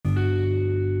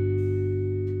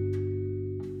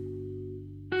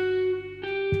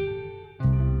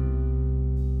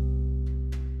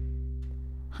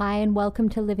Hi and welcome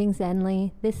to Living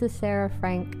Zenly. This is Sarah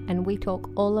Frank and we talk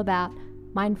all about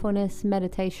mindfulness,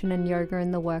 meditation and yoga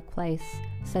in the workplace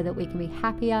so that we can be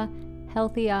happier,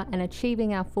 healthier and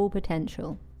achieving our full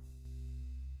potential.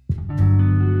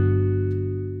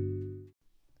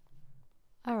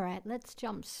 Alright, let's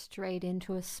jump straight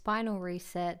into a spinal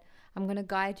reset. I'm going to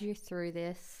guide you through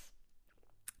this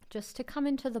just to come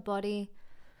into the body,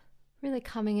 really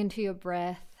coming into your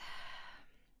breath.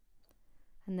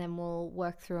 And then we'll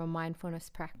work through a mindfulness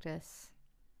practice.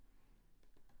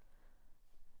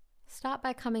 Start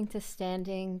by coming to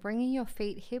standing, bringing your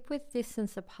feet hip-width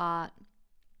distance apart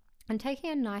and taking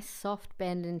a nice soft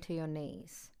bend into your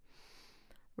knees.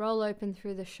 Roll open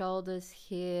through the shoulders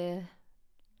here.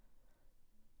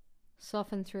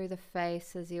 Soften through the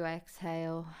face as you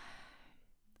exhale.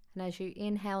 And as you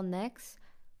inhale next,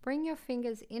 bring your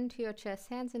fingers into your chest,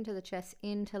 hands into the chest,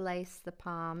 interlace the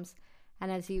palms.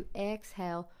 And as you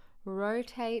exhale,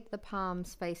 rotate the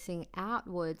palms facing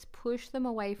outwards, push them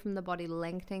away from the body,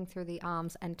 lengthening through the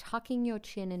arms and tucking your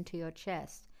chin into your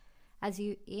chest. As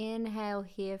you inhale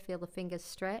here, feel the fingers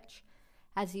stretch.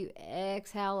 As you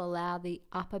exhale, allow the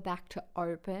upper back to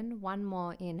open. One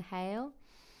more inhale.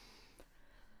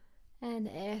 And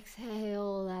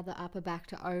exhale, allow the upper back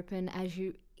to open. As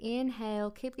you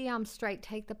inhale, keep the arms straight,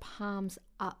 take the palms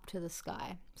up to the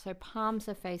sky. So palms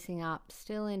are facing up,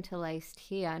 still interlaced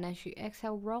here. And as you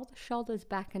exhale, roll the shoulders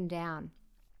back and down.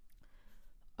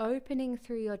 Opening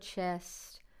through your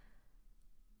chest.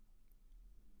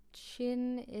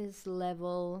 Chin is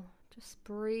level. Just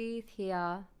breathe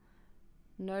here.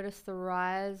 Notice the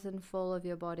rise and fall of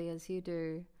your body as you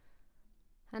do.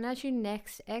 And as you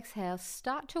next exhale,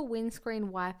 start to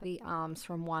windscreen wipe the arms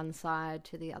from one side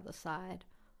to the other side.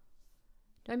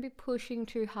 Don't be pushing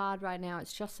too hard right now.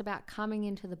 It's just about coming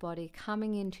into the body,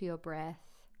 coming into your breath.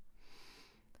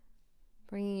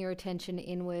 Bringing your attention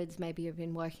inwards. Maybe you've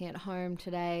been working at home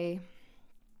today,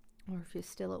 or if you're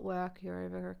still at work, you're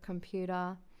over a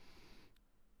computer.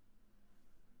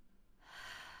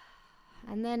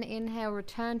 And then inhale,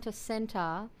 return to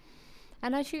center.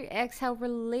 And as you exhale,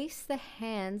 release the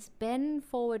hands, bend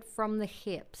forward from the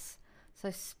hips.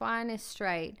 So spine is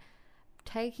straight.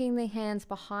 Taking the hands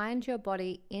behind your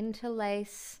body,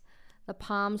 interlace the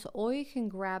palms, or you can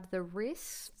grab the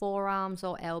wrists, forearms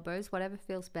or elbows, whatever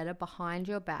feels better, behind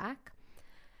your back.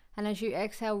 And as you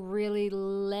exhale, really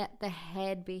let the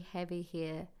head be heavy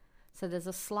here. So there's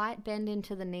a slight bend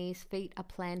into the knees, feet are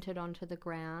planted onto the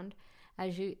ground.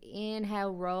 As you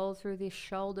inhale, roll through the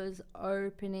shoulders,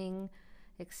 opening,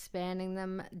 expanding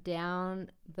them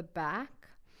down the back.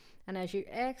 And as you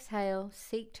exhale,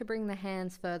 seek to bring the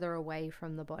hands further away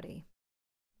from the body,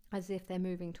 as if they're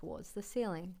moving towards the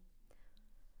ceiling.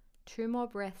 2 more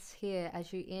breaths here.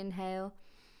 As you inhale,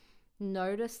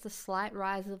 notice the slight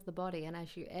rise of the body. And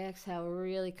as you exhale,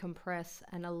 really compress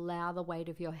and allow the weight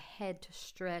of your head to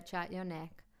stretch out your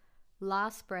neck.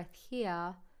 Last breath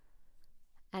here.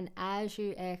 And as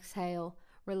you exhale,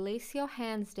 release your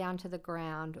hands down to the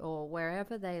ground or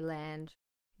wherever they land.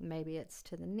 Maybe it's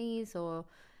to the knees or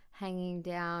hanging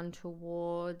down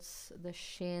towards the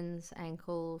shins,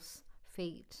 ankles,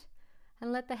 feet.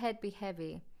 And let the head be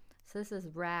heavy. So this is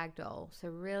ragdoll. So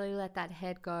really let that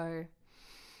head go.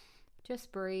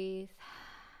 Just breathe.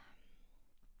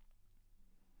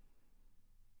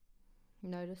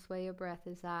 Notice where your breath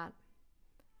is at.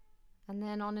 And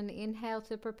then on an inhale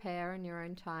to prepare in your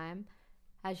own time,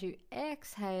 as you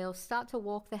exhale, start to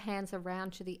walk the hands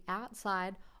around to the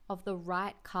outside of the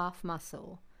right calf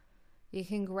muscle. You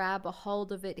can grab a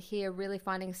hold of it here, really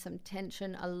finding some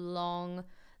tension along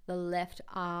the left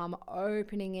arm,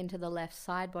 opening into the left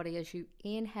side body. As you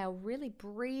inhale, really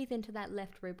breathe into that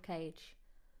left rib cage.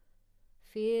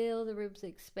 Feel the ribs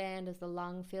expand as the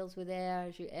lung fills with air.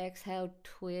 As you exhale,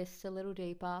 twist a little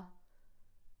deeper.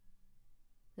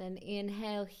 Then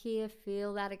inhale here,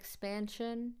 feel that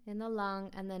expansion in the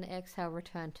lung, and then exhale,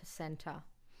 return to center.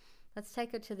 Let's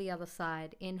take it to the other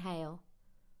side. Inhale.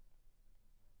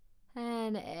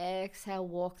 And exhale,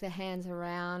 walk the hands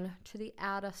around to the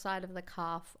outer side of the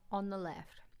calf on the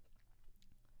left.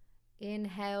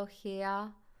 Inhale here.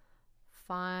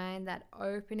 Find that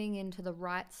opening into the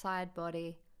right side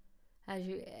body. As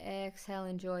you exhale,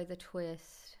 enjoy the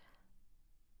twist.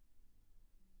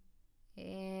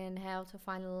 Inhale to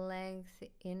find length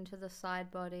into the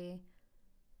side body.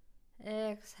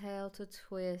 Exhale to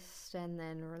twist and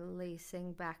then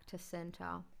releasing back to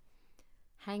center.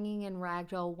 Hanging in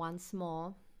ragdoll once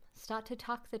more. Start to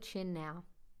tuck the chin now.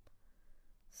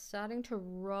 Starting to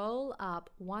roll up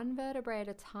one vertebrae at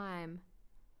a time.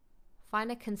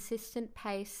 Find a consistent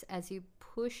pace as you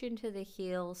push into the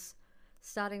heels,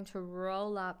 Starting to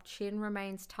roll up, chin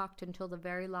remains tucked until the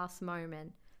very last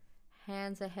moment.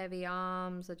 Hands are heavy,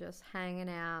 arms are just hanging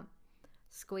out.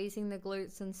 Squeezing the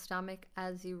glutes and stomach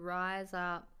as you rise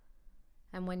up.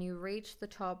 And when you reach the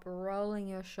top, rolling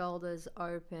your shoulders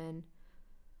open.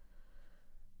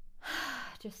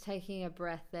 Just taking a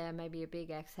breath there, maybe a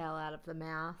big exhale out of the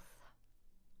mouth.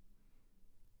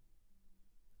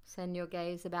 Send your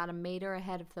gaze about 1 meter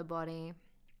ahead of the body.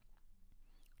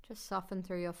 Just soften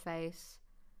through your face.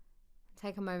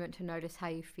 Take a moment to notice how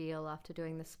you feel after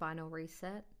doing the spinal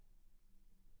reset.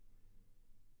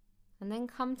 And then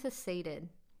come to seated.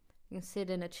 You can sit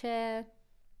in a chair,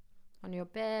 on your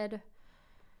bed,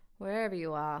 wherever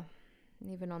you are,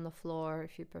 even on the floor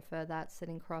if you prefer that,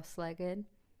 sitting cross-legged.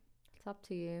 It's up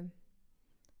to you.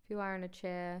 If you are in a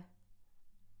chair,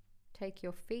 take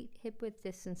your feet hip-width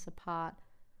distance apart,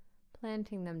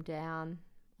 planting them down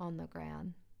on the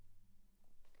ground.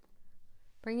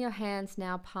 Bring your hands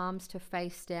now palms to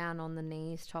face down on the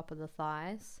knees, top of the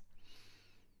thighs.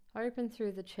 Open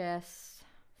through the chest.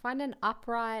 Find an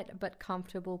upright but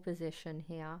comfortable position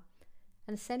here.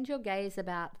 And send your gaze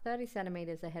about 30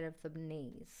 centimeters ahead of the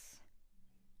knees.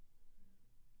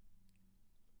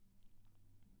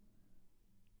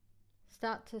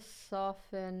 Start to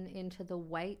soften into the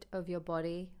weight of your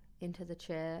body, into the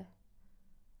chair.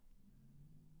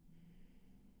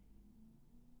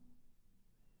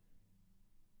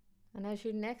 And as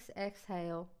you next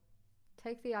exhale,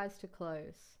 take the eyes to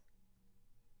close.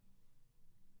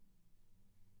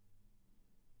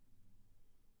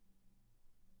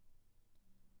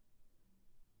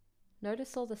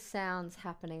 Notice all the sounds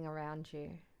happening around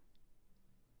you.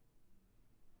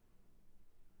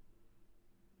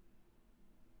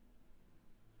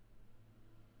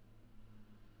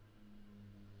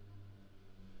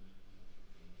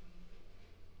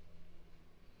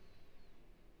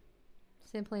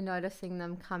 Simply noticing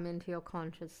them come into your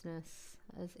consciousness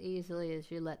as easily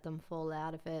as you let them fall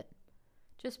out of it.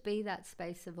 Just be that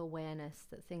space of awareness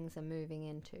that things are moving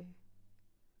into.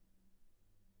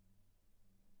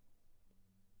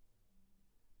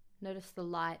 Notice the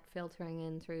light filtering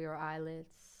in through your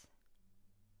eyelids.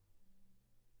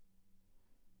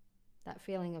 That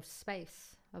feeling of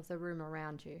space of the room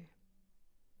around you.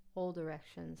 All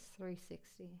directions,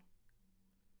 360.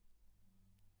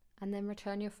 And then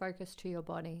return your focus to your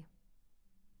body.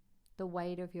 The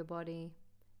weight of your body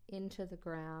into the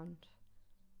ground.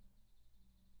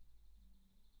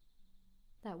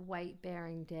 That weight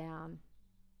bearing down.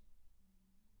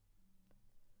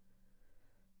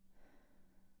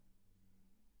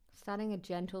 Starting a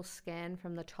gentle scan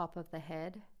from the top of the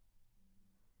head.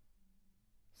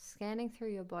 Scanning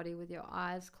through your body with your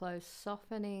eyes closed,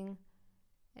 softening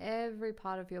every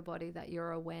part of your body that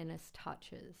your awareness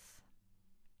touches.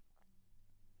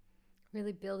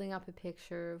 Really building up a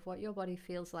picture of what your body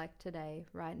feels like today,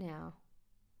 right now.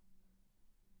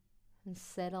 And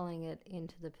settling it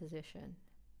into the position.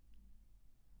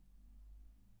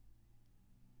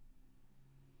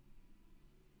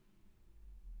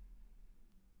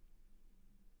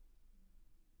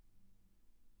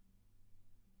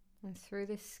 And through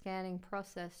this scanning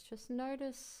process, just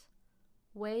notice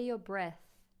where your breath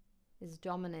is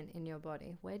dominant in your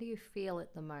body. Where do you feel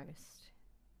it the most?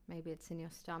 Maybe it's in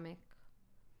your stomach,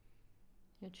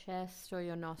 your chest, or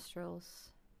your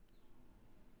nostrils.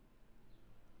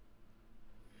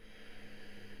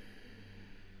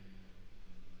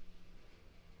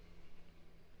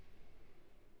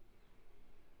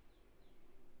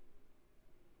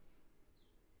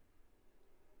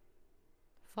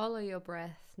 Follow your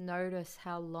breath. Notice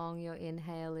how long your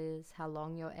inhale is, how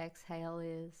long your exhale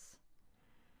is.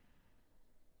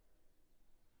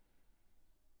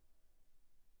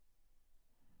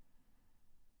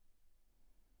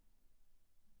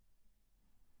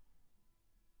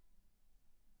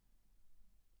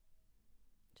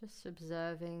 Just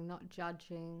observing, not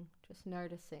judging, just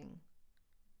noticing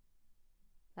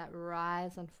that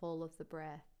rise and fall of the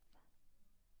breath.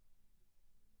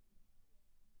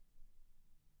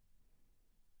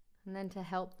 And then to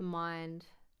help the mind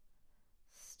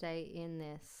stay in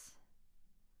this,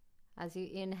 as you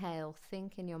inhale,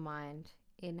 think in your mind,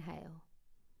 inhale.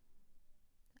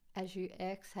 As you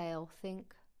exhale,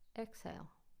 think, exhale.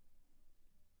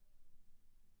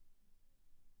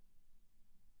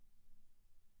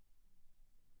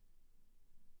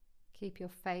 Keep your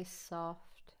face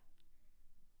soft.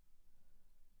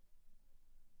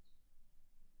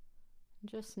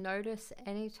 Just notice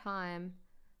any time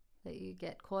that you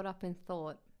get caught up in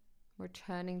thought,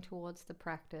 returning towards the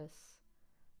practice,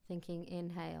 thinking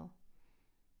inhale,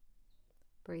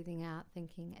 breathing out,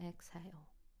 thinking exhale.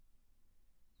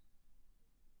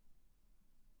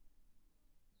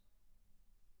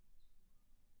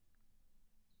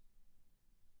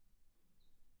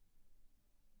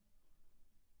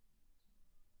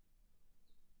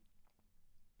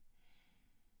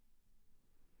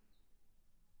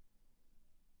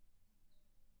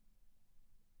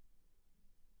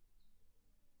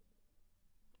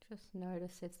 Just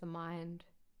notice if the mind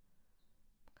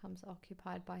becomes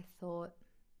occupied by thought.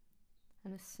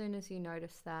 And as soon as you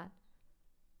notice that,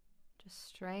 just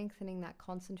strengthening that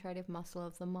concentrative muscle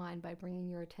of the mind by bringing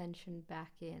your attention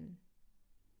back in.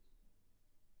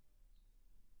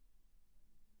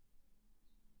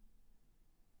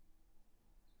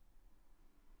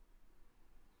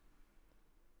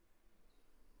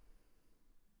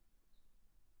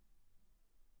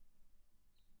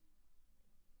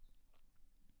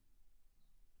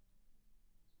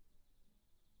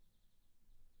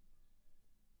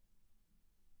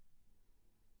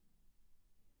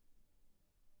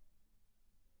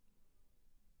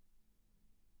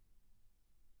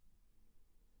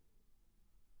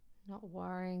 Not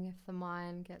worrying if the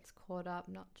mind gets caught up,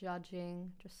 not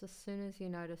judging. Just as soon as you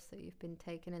notice that you've been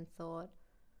taken in thought,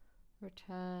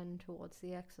 return towards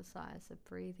the exercise of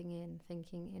breathing in,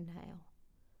 thinking inhale.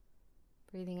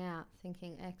 Breathing out,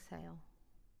 thinking exhale.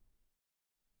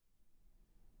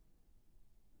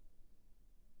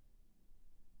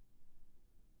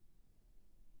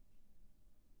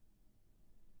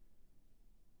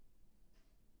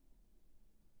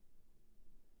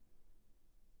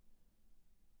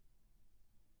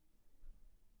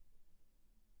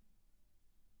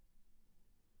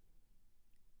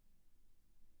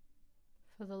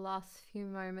 For the last few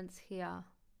moments here,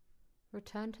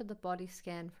 return to the body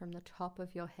scan from the top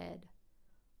of your head,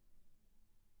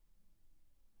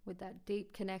 with that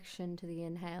deep connection to the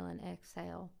inhale and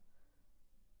exhale,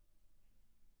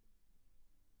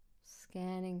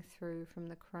 scanning through from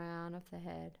the crown of the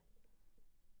head.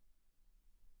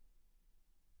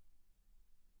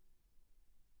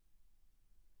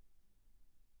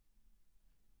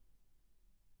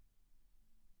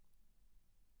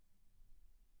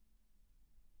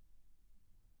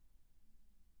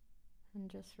 And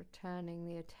just returning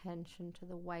the attention to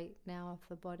the weight now of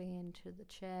the body into the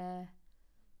chair.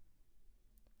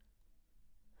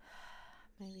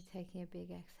 Maybe taking a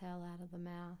big exhale out of the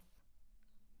mouth.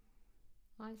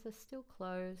 Eyes are still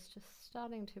closed, just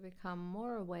starting to become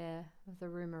more aware of the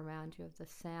room around you, of the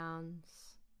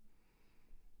sounds,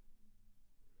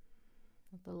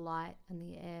 of the light and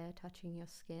the air touching your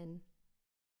skin.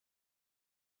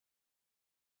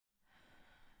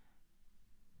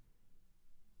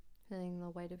 Feeling the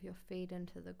weight of your feet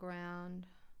into the ground,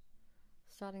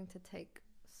 starting to take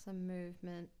some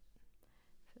movement.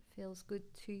 If it feels good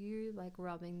to you, like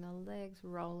rubbing the legs,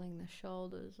 rolling the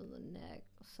shoulders or the neck,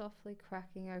 softly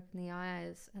cracking open the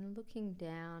eyes and looking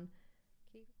down,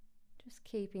 just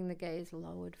keeping the gaze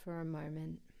lowered for a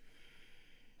moment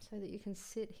so that you can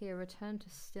sit here, return to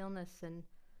stillness, and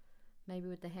maybe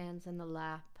with the hands in the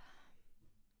lap,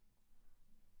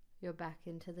 you're back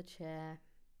into the chair.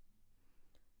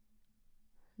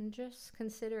 And just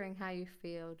considering how you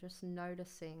feel, just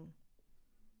noticing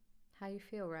how you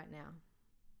feel right now.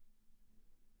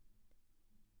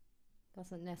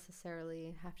 Doesn't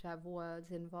necessarily have to have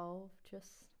words involved,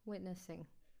 just witnessing.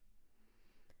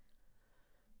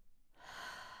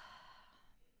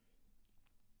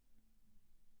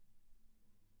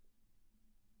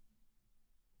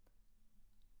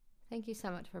 Thank you so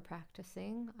much for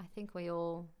practicing. I think we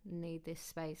all need this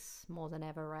space more than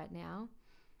ever right now.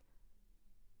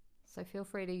 So feel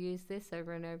free to use this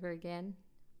over and over again,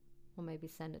 or maybe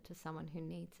send it to someone who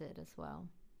needs it as well.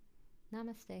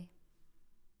 Namaste.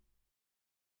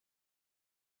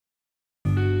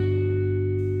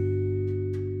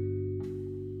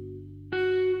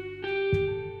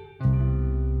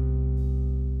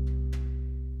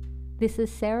 This is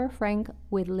Sarah Frank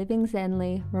with Living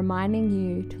Zenly, reminding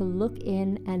you to look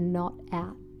in and not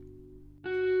out.